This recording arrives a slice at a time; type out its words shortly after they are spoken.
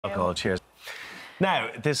Alcohol, cheers. Now,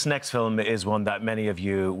 this next film is one that many of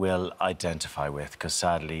you will identify with, because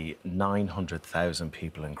sadly, 900,000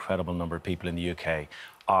 people, incredible number of people in the UK,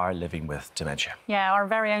 are living with dementia. Yeah, our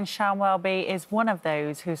very own Sian Welby is one of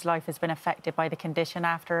those whose life has been affected by the condition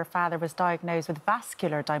after her father was diagnosed with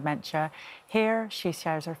vascular dementia. Here, she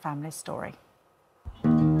shares her family's story.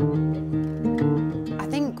 I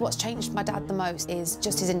think what's changed my dad the most is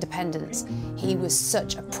just his independence. He was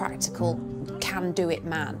such a practical, can-do-it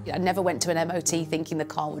man. I never went to an MOT thinking the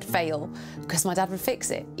car would fail because my dad would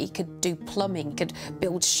fix it. He could do plumbing, he could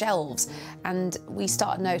build shelves, and we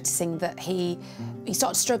started noticing that he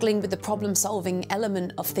started struggling with the problem-solving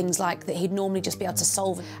element of things like that he'd normally just be able to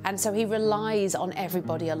solve. And so he relies on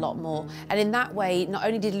everybody a lot more. And in that way, not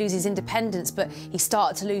only did he lose his independence, but he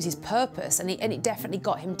started to lose his purpose, and it definitely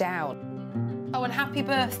got him down. Oh, and happy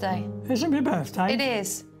birthday. Is it my birthday? It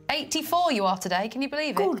is. 84 you are today, can you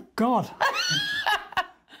believe it? Good God.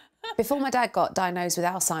 Before my dad got diagnosed with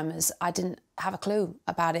Alzheimer's, I didn't have a clue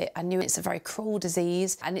about it. I knew it's a very cruel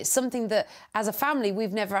disease, and it's something that, as a family,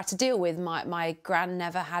 we've never had to deal with. My gran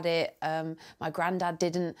never had it, my granddad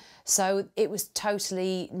didn't, so it was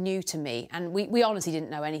totally new to me, and we honestly didn't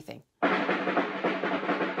know anything.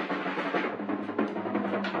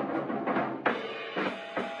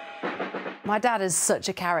 My dad is such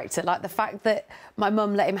a character, like the fact that my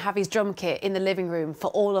mum let him have his drum kit in the living room for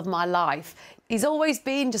all of my life. He's always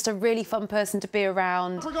been just a really fun person to be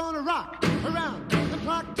around. We're gonna rock around the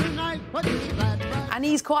clock tonight. And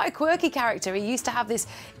he's quite a quirky character. He used to have this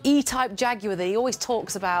E-type Jaguar that he always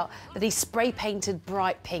talks about, that he spray painted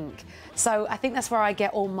bright pink. So I think that's where I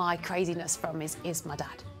get all my craziness from, is my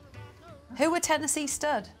dad. Who were Tennessee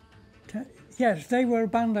Stud? Yes, they were a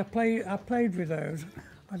band I played with those.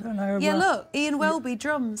 I don't know. Yeah, look, Sian Welby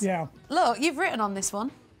drums. Yeah. Look, you've written on this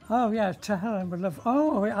one. Oh, yeah, to Helen would love.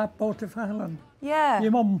 Oh, I bought it for Helen. Yeah.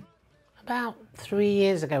 Your mum. About 3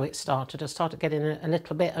 years ago it started. I started getting a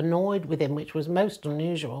little bit annoyed with him, which was most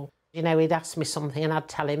unusual. You know, he'd ask me something and I'd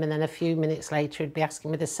tell him, and then a few minutes later he'd be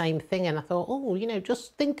asking me the same thing, and I thought, oh, you know,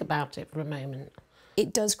 just think about it for a moment.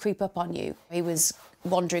 It does creep up on you. He was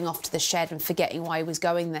wandering off to the shed and forgetting why he was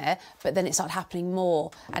going there, but then it started happening more,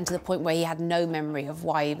 and to the point where he had no memory of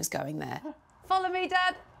why he was going there. Follow me,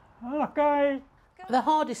 Dad. OK. The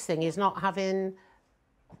hardest thing is not having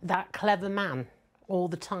that clever man all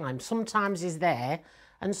the time. Sometimes he's there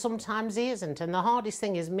and sometimes he isn't, and the hardest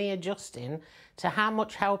thing is me adjusting to how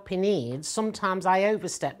much help he needs. Sometimes I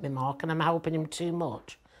overstep my mark and I'm helping him too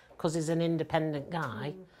much because he's an independent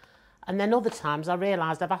guy. And then other times I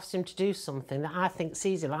realised I've asked him to do something that I think's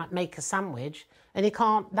easy, like make a sandwich, and he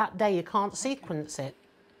can't, that day you can't sequence it.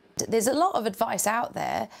 There's a lot of advice out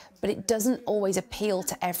there, but it doesn't always appeal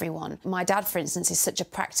to everyone. My dad, for instance, is such a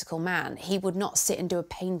practical man. He would not sit and do a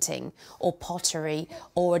painting or pottery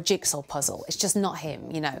or a jigsaw puzzle. It's just not him,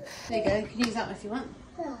 you know. There you go, you can use that if you want.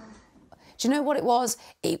 Do you know what it was?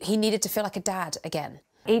 He needed to feel like a dad again.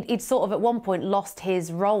 He'd sort of at one point lost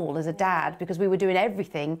his role as a dad because we were doing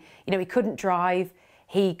everything. You know, he couldn't drive,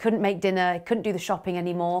 he couldn't make dinner, he couldn't do the shopping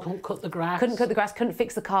anymore. Couldn't cut the grass. Couldn't cut the grass, couldn't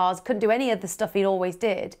fix the cars, couldn't do any of the stuff he always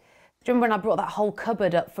did. Do you remember when I brought that whole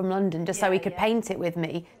cupboard up from London just so he could paint it with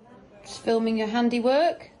me? Just filming your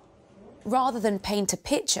handiwork. Rather than paint a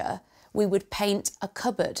picture, we would paint a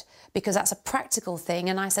cupboard because that's a practical thing,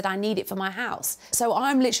 and I said I need it for my house. So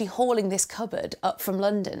I'm literally hauling this cupboard up from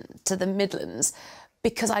London to the Midlands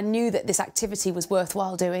because I knew that this activity was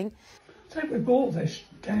worthwhile doing. I think we bought this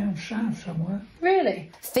down south somewhere. Really?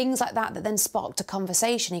 Things like that that then sparked a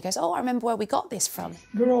conversation. He goes, oh, I remember where we got this from.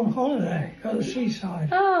 We were on holiday at the seaside.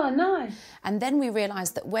 Oh, nice. And then we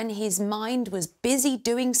realised that when his mind was busy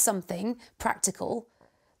doing something practical,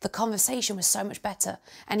 the conversation was so much better,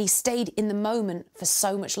 and he stayed in the moment for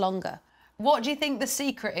so much longer. What do you think the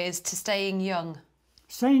secret is to staying young?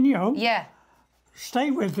 Staying young? Yeah.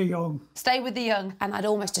 Stay with the young. Stay with the young. And I'd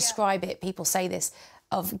almost describe it, people say this,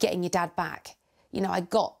 of getting your dad back. You know, I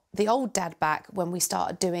got the old dad back when we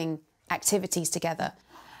started doing activities together.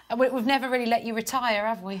 And we've never really let you retire,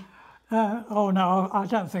 have we? Oh, no, I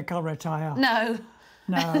don't think I'll retire. No.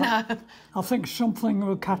 No. No. I think something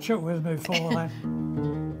will catch up with me before then.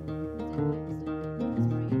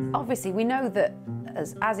 Obviously, we know that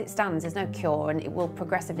as it stands, there's no cure and it will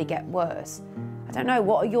progressively get worse. I don't know,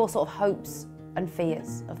 what are your sort of hopes and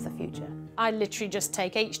fears of the future? I literally just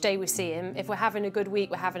take each day we see him. If we're having a good week,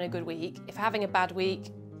 we're having a good week. If we're having a bad week,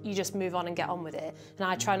 you just move on and get on with it. And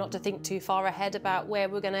I try not to think too far ahead about where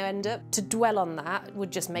we're going to end up. To dwell on that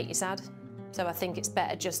would just make you sad. So I think it's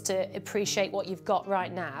better just to appreciate what you've got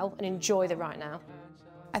right now and enjoy the right now.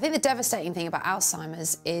 I think the devastating thing about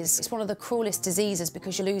Alzheimer's is it's one of the cruelest diseases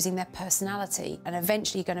because you're losing their personality and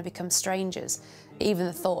eventually you're going to become strangers. Even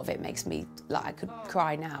the thought of it makes me, like, I could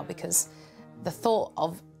cry now, because the thought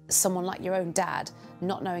of someone like your own dad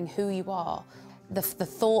not knowing who you are, the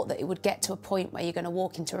thought that it would get to a point where you're going to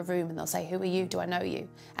walk into a room and they'll say, "Who are you? Do I know you?"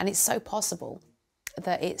 And it's so possible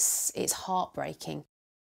that it's heartbreaking.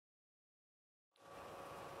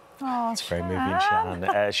 Oh, It's very moving,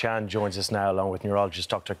 Sian. Sian joins us now along with neurologist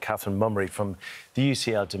Dr. Catherine Mummery from the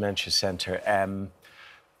UCL Dementia Centre.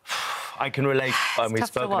 I can relate, and we've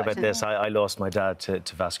spoken about this. I lost my dad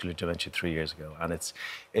to vascular dementia 3 years ago, and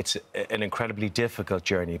it's an incredibly difficult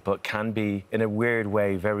journey, but can be, in a weird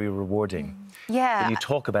way, very rewarding. Yeah. When you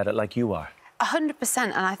talk about it like you are. 100%,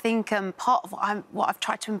 and I think part of what I've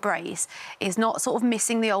tried to embrace is not sort of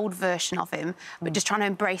missing the old version of him, but just trying to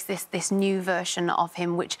embrace this new version of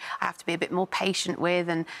him, which I have to be a bit more patient with,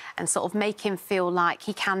 and sort of make him feel like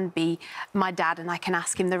he can be my dad, and I can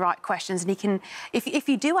ask him the right questions, and he can, if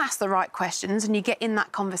you do ask the right questions and you get in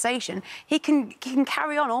that conversation, he can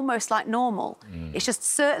carry on almost like normal. It's just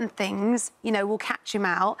certain things, you know, will catch him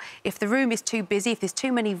out. If the room is too busy, if there's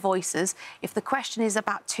too many voices, if the question is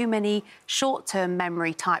about too many short-term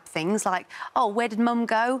memory type things like, "Oh, where did Mum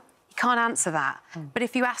go?" You can't answer that. But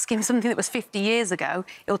if you ask him something that was 50 years ago,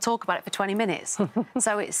 he'll talk about it for 20 minutes.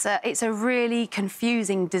 So it's a really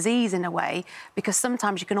confusing disease in a way, because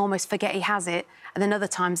sometimes you can almost forget he has it, and then other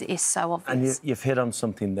times it is so obvious. And you've hit on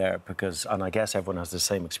something there, because, and I guess everyone has the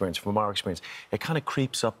same experience. From our experience, it kind of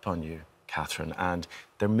creeps up on you, Catherine, and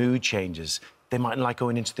their mood changes. They mightn't like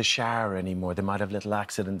going into the shower anymore. They might have little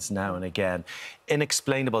accidents now and again.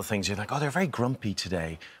 Inexplainable things. You're like, "Oh, they're very grumpy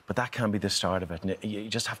today." But that can be the start of it. And you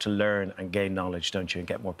just have to learn and gain knowledge, don't you, and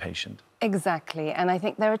get more patient. Exactly. And I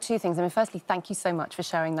think there are two things. I mean, firstly, thank you so much for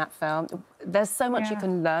sharing that film. There's so much you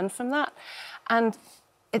can learn from that. And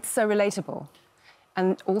it's so relatable.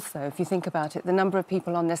 And also, if you think about it, the number of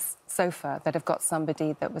people on this sofa that have got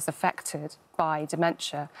somebody that was affected by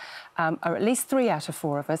dementia are at least 3 out of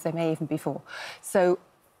 4 of us. They may even be 4. So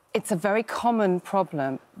it's a very common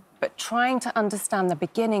problem, but trying to understand the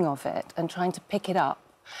beginning of it and trying to pick it up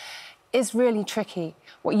is really tricky.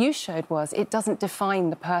 What you showed was it doesn't define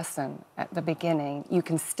the person at the beginning. You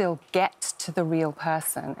can still get to the real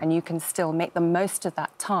person, and you can still make the most of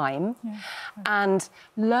that time and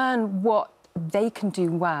learn what they can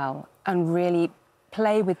do well and really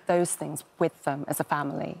play with those things with them as a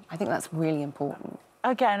family. I think that's really important.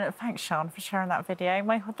 Again, thanks, Sian, for sharing that video.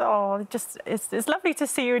 It's lovely to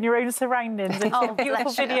see you in your own surroundings. It's a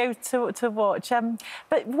beautiful video to watch.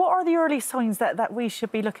 But what are the early signs that we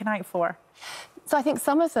should be looking out for? So I think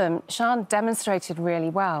some of them, Sian demonstrated really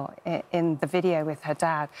well in the video with her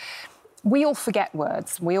dad. We all forget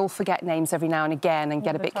words. We all forget names every now and again and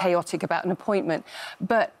get a bit chaotic about an appointment.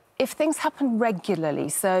 But if things happen regularly,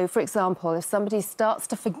 so, for example, if somebody starts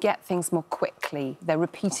to forget things more quickly, they're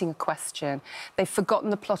repeating a question, they've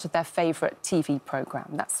forgotten the plot of their favourite TV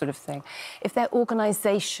programme, that sort of thing. If their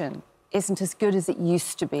organisation isn't as good as it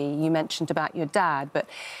used to be, you mentioned about your dad, but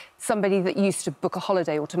somebody that used to book a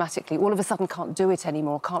holiday automatically all of a sudden can't do it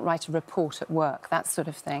anymore, can't write a report at work, that sort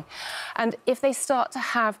of thing. And if they start to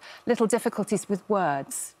have little difficulties with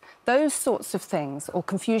words, those sorts of things, or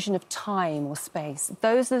confusion of time or space,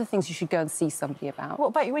 those are the things you should go and see somebody about. What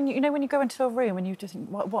about when you go into a room and you just think,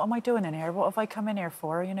 what am I doing in here? What have I come in here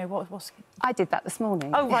for? You know, what's... I did that this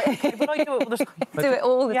morning. Oh, right, OK, but I do it all the time. Do it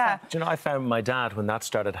all the time. Do you know, I found my dad, when that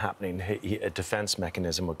started happening, a defence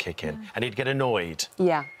mechanism would kick in, and he'd get annoyed.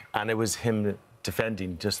 Yeah. And it was him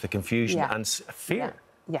defending just the confusion and fear.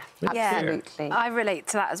 Yeah, absolutely. I relate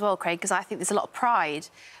to that as well, Craig, because I think there's a lot of pride,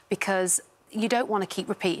 because you don't want to keep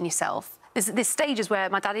repeating yourself. There's stages where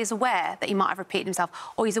my dad is aware that he might have repeated himself,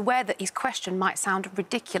 or he's aware that his question might sound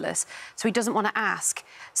ridiculous, so he doesn't want to ask.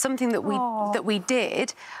 Something that we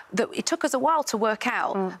did, that it took us a while to work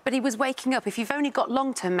out, but he was waking up. If you've only got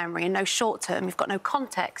long-term memory and no short-term, you've got no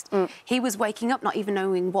context, he was waking up not even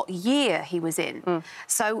knowing what year he was in.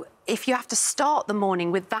 So if you have to start the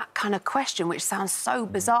morning with that kind of question, which sounds so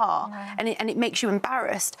bizarre, and it makes you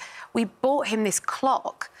embarrassed, we bought him this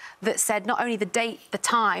clock that said not only the date, the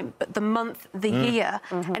time, but the month, the year,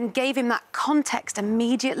 and gave him that context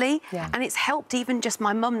immediately. And it's helped even just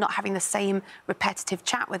my mum not having the same repetitive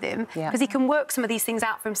chat with him, because he can work some of these things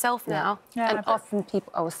out for himself now. And often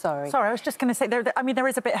people... Oh, sorry. Sorry, I was just going to say, there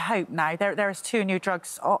is a bit of hope now. There's 2 new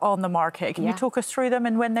drugs on the market. Can you talk us through them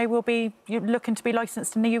and when they will be looking to be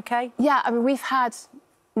licensed in the UK? Yeah, I mean, we've had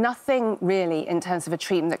nothing really in terms of a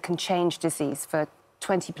treatment that can change disease for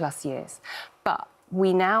 20+ years. But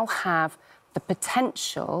we now have the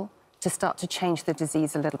potential to start to change the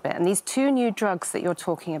disease a little bit. And these two new drugs that you're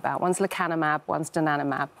talking about, one's lecanemab, one's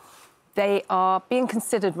donanemab, they are being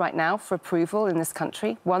considered right now for approval in this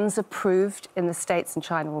country. One's approved in the States and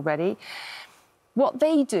China already. What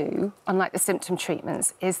they do, unlike the symptom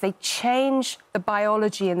treatments, is they change the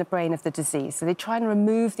biology in the brain of the disease. So they try and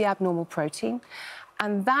remove the abnormal protein.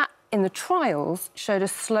 And that, in the trials, showed a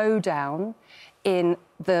slowdown in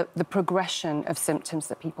the progression of symptoms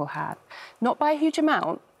that people had. Not by a huge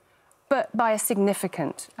amount, but by a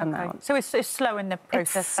significant amount. So it's slowing the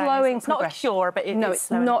process. It's slowing It's not a cure, but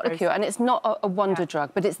it's not a cure, and it's not a wonder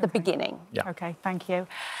drug, but it's the beginning. Yeah. OK, thank you.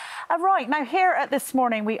 Right, now here at This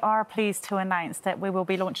Morning, we are pleased to announce that we will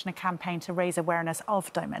be launching a campaign to raise awareness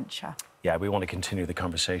of dementia. Yeah, we want to continue the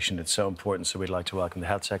conversation. It's so important, so we'd like to welcome the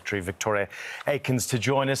Health Secretary, Victoria Aikins, to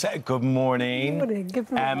join us. Good morning. Good morning.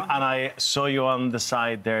 Good morning. And I saw you on the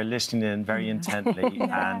side there listening in very intently.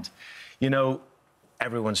 And, you know,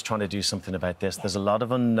 everyone's trying to do something about this. There's a lot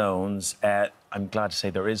of unknowns. I'm glad to say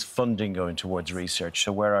there is funding going towards research.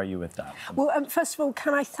 So where are you with that? Well, first of all,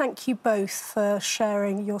 can I thank you both for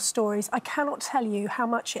sharing your stories. I cannot tell you how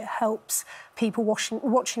much it helps people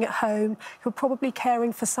watching at home who are probably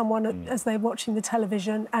caring for someone as they're watching the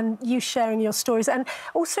television, and you sharing your stories and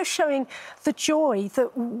also showing the joy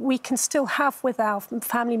that we can still have with our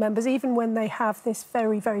family members, even when they have this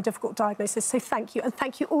very, very difficult diagnosis. So thank you. And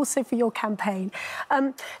thank you also for your campaign.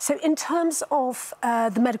 So in terms of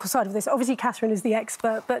the medical side of this, obviously Catherine is the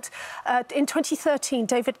expert, but in 2013,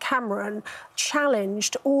 David Cameron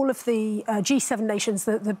challenged all of the G7 nations,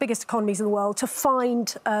 the biggest economies in the world, to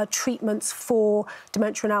find treatments for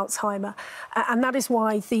dementia and Alzheimer. And that is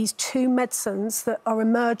why these two medicines that are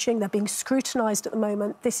emerging, they're being scrutinised at the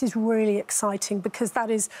moment. This is really exciting because that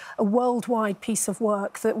is a worldwide piece of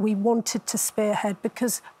work that we wanted to spearhead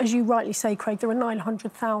because, as you rightly say, Craig, there are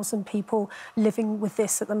 900,000 people living with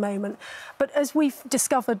this at the moment. But as we've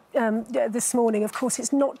discovered this morning, of course,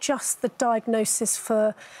 it's not just the diagnosis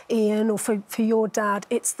for Ian or for your dad,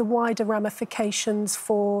 it's the wider ramifications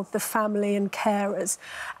for the family and carers.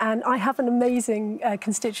 And I have an amazing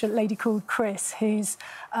constituent lady called Chris, whose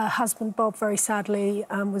husband, Bob, very sadly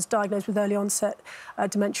was diagnosed with early onset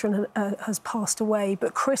dementia and has passed away.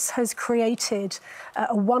 But Chris has created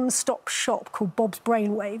a one-stop shop called Bob's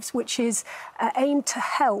Brainwaves, which is aimed to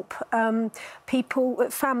help people,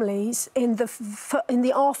 families, in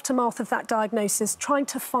the aftermath of that diagnosis, trying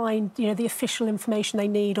to find, you know, the official information they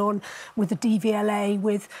need on with the DVLA,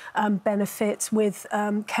 with benefits, with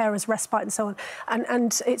carers respite and so on.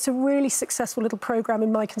 And it's a really successful little programme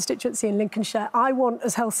in my constituency in Lincolnshire. I want,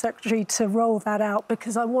 as Health Secretary, to roll that out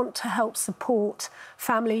because I want to help support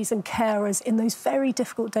families and carers in those very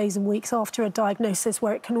difficult days and weeks after a diagnosis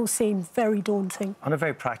where it can all seem very daunting. On a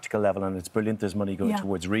very practical level, and it's brilliant there's money going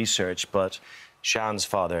towards research, but Sian's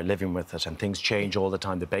father living with it, and things change all the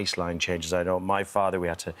time. The baseline changes. I know my father, we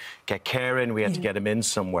had to get care in, we had to get him in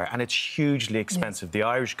somewhere, and it's hugely expensive. The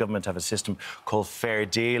Irish government have a system called Fair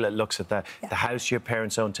Deal. It looks at the house your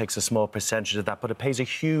parents own, takes a small percentage of that, but it pays a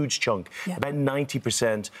huge chunk. About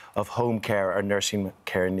 90% of home care or nursing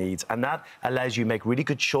care needs, and that allows you to make really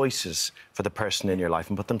good choices for the person in your life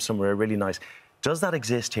and put them somewhere really nice. Does that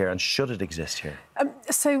exist here, and should it exist here?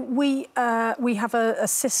 So we have a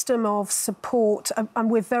system of support, and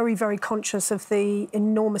we're very, very conscious of the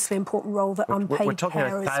enormously important role that unpaid carers... We're talking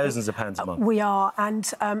about thousands of pounds a month. We are,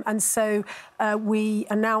 and so we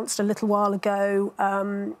announced a little while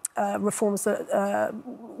ago reforms that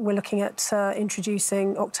we're looking at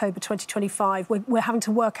introducing October 2025. We're having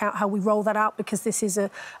to work out how we roll that out because this is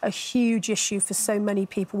a huge issue for so many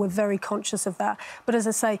people. We're very conscious of that. But as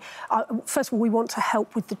I say, first of all, we want to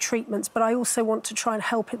help with the treatments, but I also want to try and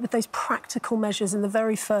help it with those practical measures in the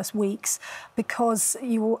very first weeks, because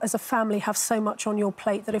you, as a family, have so much on your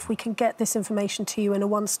plate that if we can get this information to you in a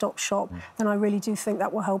one-stop shop, then I really do think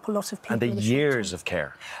that will help a lot of people. And the years of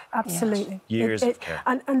care. Absolutely. Years of care.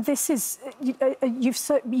 And this is,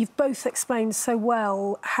 you've both explained so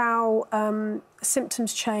well how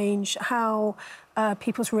symptoms change, how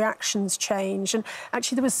people's reactions change. And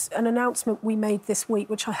actually there was an announcement we made this week,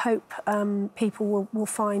 which I hope people will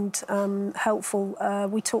find helpful.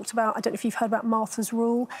 We talked about, I don't know if you've heard about Martha's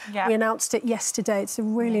Rule. We announced it yesterday. It's a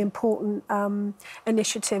really important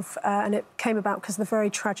initiative, and it came about because of the very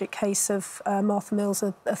tragic case of Martha Mills,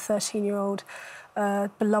 a 13-year-old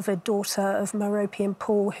beloved daughter of Merope and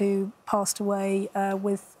Paul, who passed away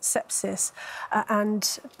with sepsis.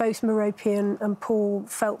 And both Merope and Paul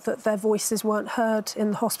felt that their voices weren't heard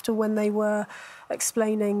in the hospital when they were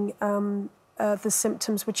explaining the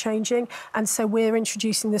symptoms were changing, and so we're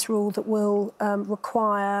introducing this rule that will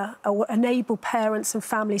require or enable parents and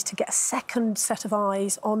families to get a second set of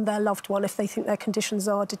eyes on their loved one if they think their conditions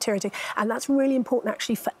are deteriorating. And that's really important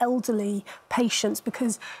actually for elderly patients,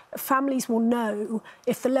 because families will know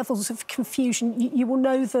if the levels of confusion, you will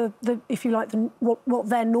know the if you like, what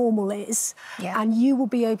their normal is, and you will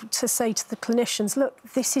be able to say to the clinicians, look,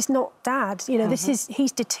 this is not Dad, you know,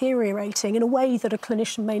 he's deteriorating in a way that a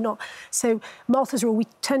clinician may not. So Martha's Rule, we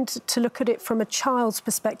tend to look at it from a child's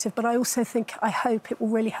perspective, but I also think, I hope it will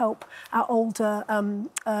really help our older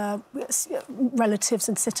relatives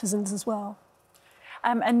and citizens as well.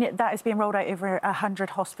 And that is being rolled out over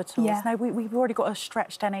 100 hospitals. Yeah. Now, we've already got a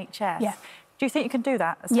stretched NHS. Yeah. Do you think you can do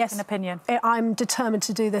that, a second opinion? I'm determined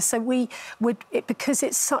to do this. So because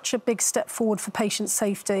it's such a big step forward for patient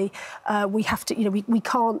safety, we have to, you know, we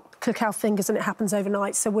can't click our fingers and it happens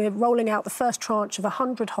overnight. So we're rolling out the first tranche of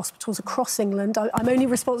 100 hospitals across England. I'm only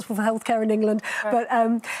responsible for healthcare in England, but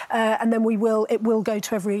and then it will go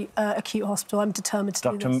to every acute hospital. I'm determined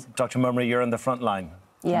to do this. Dr. Murray, you're on the front line.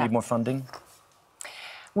 Do you need more funding?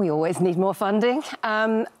 We always need more funding.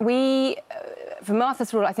 For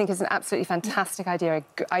Martha's Rule, I think is an absolutely fantastic idea.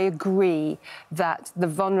 I agree that the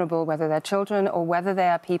vulnerable, whether they're children or whether they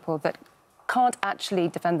are people that can't actually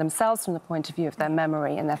defend themselves from the point of view of their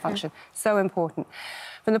memory and their function, so important.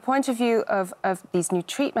 From the point of view of these new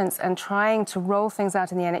treatments and trying to roll things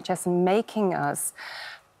out in the NHS and making us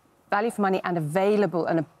value for money and available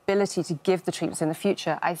and ability to give the treatments in the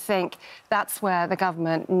future, I think that's where the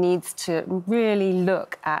government needs to really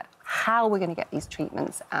look at how we're going to get these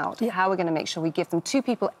treatments out, how we're going to make sure we give them to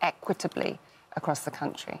people equitably across the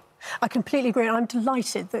country. I completely agree. I'm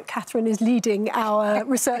delighted that Catherine is leading our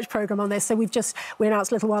research programme on this. So we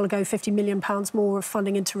announced a little while ago £50 million more of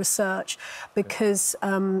funding into research, because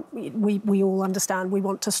we all understand we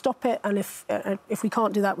want to stop it, and if we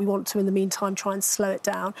can't do that, we want to, in the meantime, try and slow it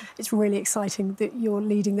down. It's really exciting that you're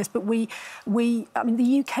leading this. But I mean,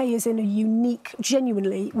 the UK is in a unique,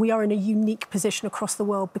 genuinely, we are in a unique position across the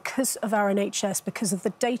world because of our NHS, because of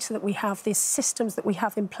the data that we have, the systems that we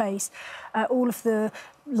have in place, all of the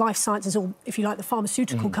life sciences, or if you like, the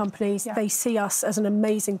pharmaceutical companies, they see us as an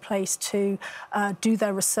amazing place to do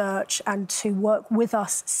their research and to work with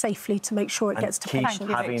us safely to make sure it gets to patients. Keep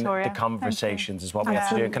having the conversations is what we have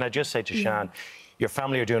to do. And can I just say to Sian, your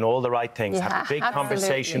family are doing all the right things. Have the big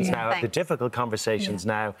conversations now, have the difficult conversations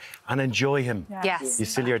now, and enjoy him. Yes. You're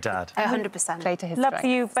still your dad. 100%. Play to his Love for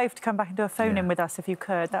you both to come back and do a phone-in with us if you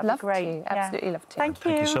could. That'd be great. Absolutely love to. Thank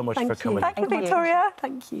you. Thank you so much for coming. Thank you, Victoria.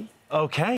 Thank you. OK.